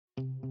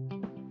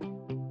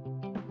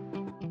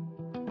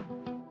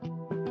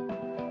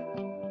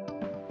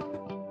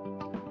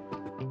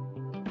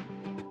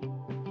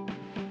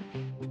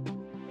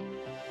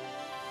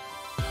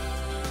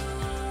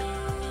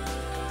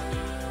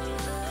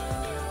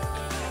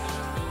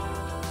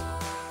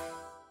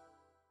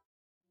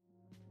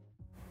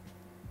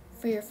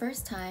For your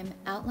first time,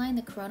 outline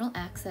the coronal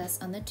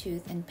access on the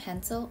tooth in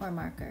pencil or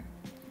marker.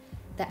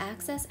 The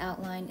access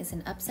outline is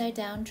an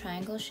upside-down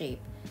triangle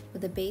shape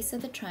with the base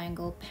of the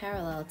triangle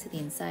parallel to the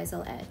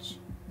incisal edge.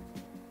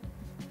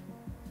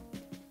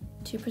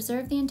 To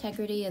preserve the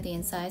integrity of the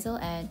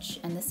incisal edge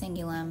and the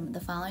cingulum,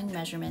 the following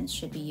measurements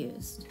should be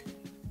used.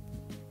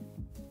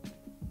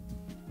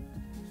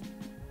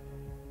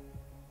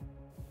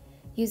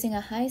 Using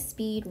a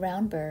high-speed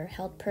round burr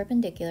held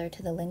perpendicular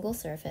to the lingual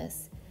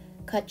surface,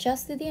 cut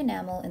just through the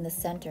enamel in the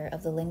center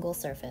of the lingual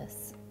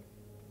surface.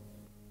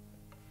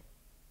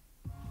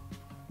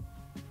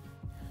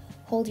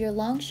 Hold your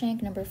long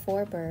shank number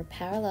 4 burr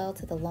parallel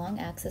to the long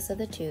axis of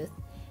the tooth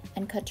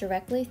and cut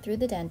directly through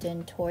the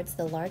dentin towards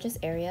the largest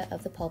area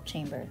of the pulp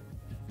chamber.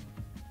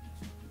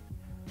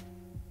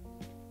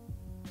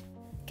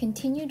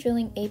 Continue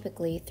drilling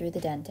apically through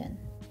the dentin.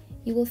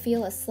 You will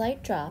feel a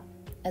slight drop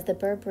as the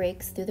burr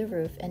breaks through the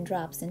roof and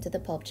drops into the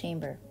pulp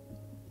chamber.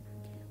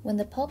 When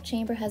the pulp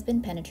chamber has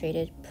been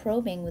penetrated,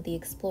 probing with the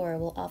explorer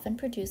will often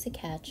produce a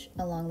catch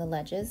along the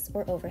ledges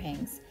or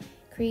overhangs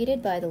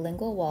created by the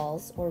lingual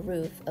walls or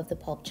roof of the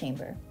pulp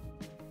chamber.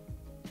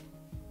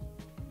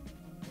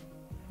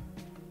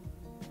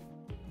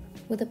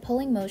 With a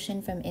pulling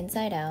motion from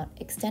inside out,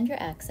 extend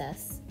your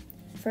access.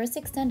 First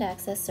extend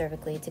access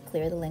cervically to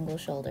clear the lingual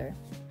shoulder.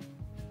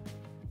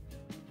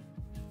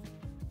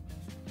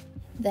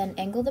 Then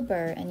angle the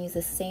burr and use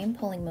the same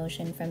pulling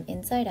motion from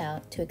inside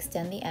out to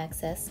extend the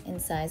access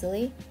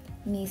incisally,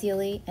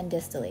 mesially, and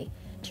distally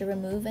to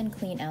remove and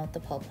clean out the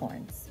pulp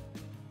horns.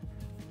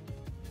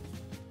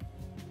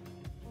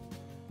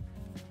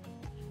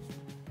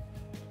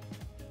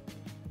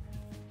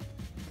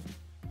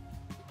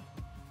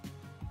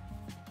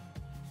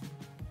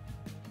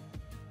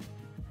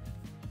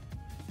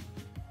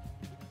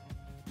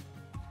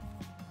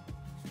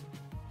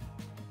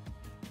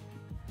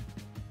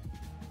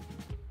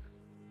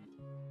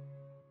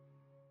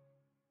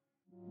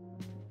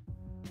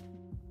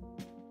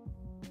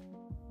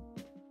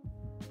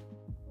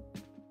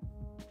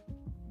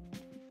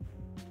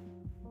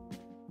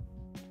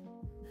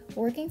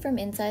 Working from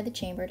inside the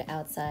chamber to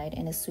outside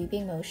in a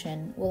sweeping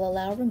motion will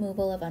allow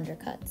removal of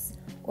undercuts,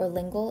 or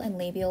lingual and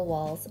labial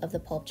walls of the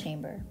pulp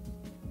chamber.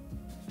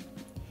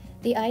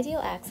 The ideal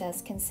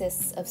access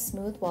consists of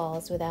smooth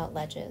walls without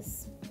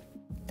ledges.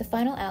 The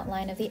final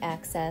outline of the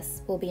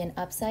access will be an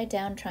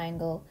upside-down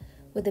triangle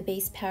with the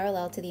base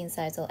parallel to the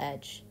incisal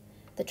edge.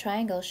 The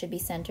triangle should be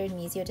centered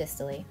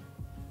mesiodistally.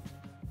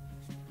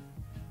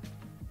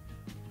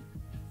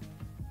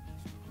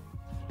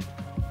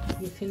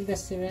 You fill the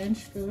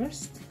syringe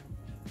first.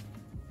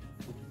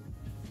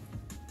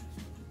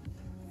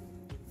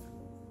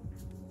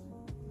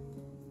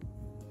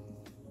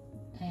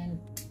 And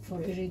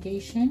for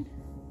irrigation,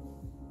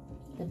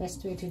 the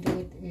best way to do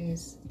it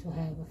is to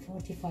have a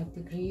 45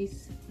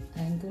 degrees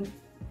angle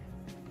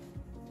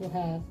to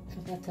have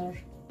a better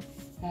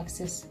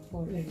access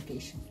for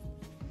irrigation.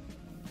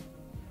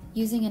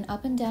 Using an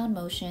up and down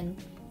motion,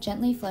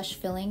 gently flush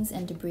fillings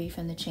and debris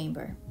from the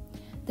chamber.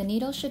 The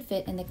needle should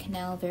fit in the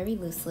canal very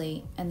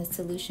loosely and the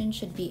solution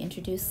should be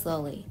introduced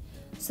slowly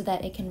so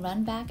that it can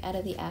run back out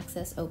of the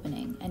access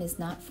opening and is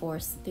not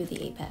forced through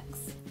the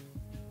apex.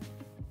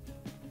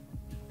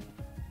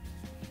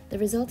 The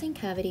resulting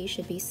cavity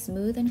should be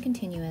smooth and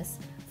continuous,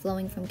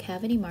 flowing from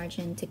cavity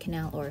margin to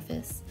canal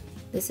orifice.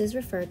 This is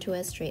referred to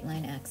as straight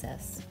line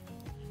access.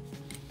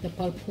 The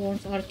pulp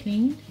horns are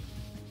clean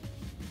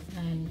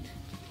and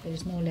there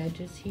is no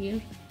ledges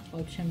here,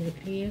 pulp chamber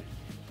clear,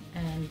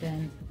 and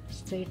then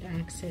straight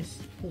access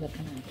to the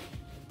canal.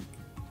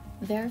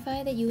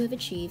 Verify that you have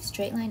achieved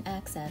straight line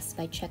access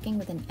by checking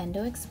with an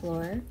Endo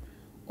Explorer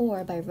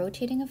or by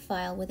rotating a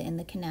file within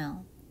the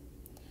canal.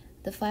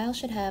 The file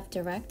should have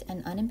direct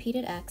and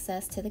unimpeded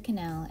access to the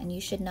canal and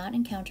you should not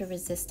encounter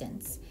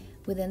resistance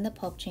within the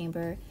pulp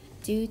chamber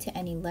due to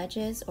any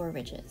ledges or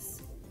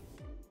ridges.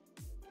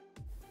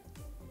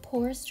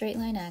 Poor straight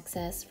line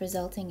access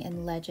resulting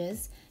in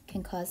ledges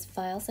can cause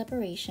file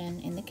separation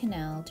in the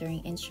canal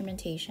during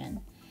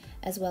instrumentation,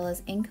 as well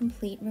as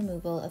incomplete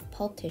removal of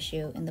pulp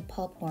tissue in the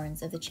pulp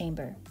horns of the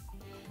chamber.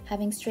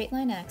 Having straight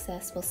line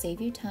access will save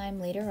you time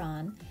later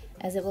on,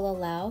 as it will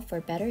allow for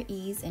better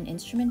ease in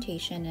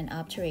instrumentation and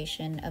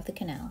obturation of the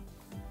canal.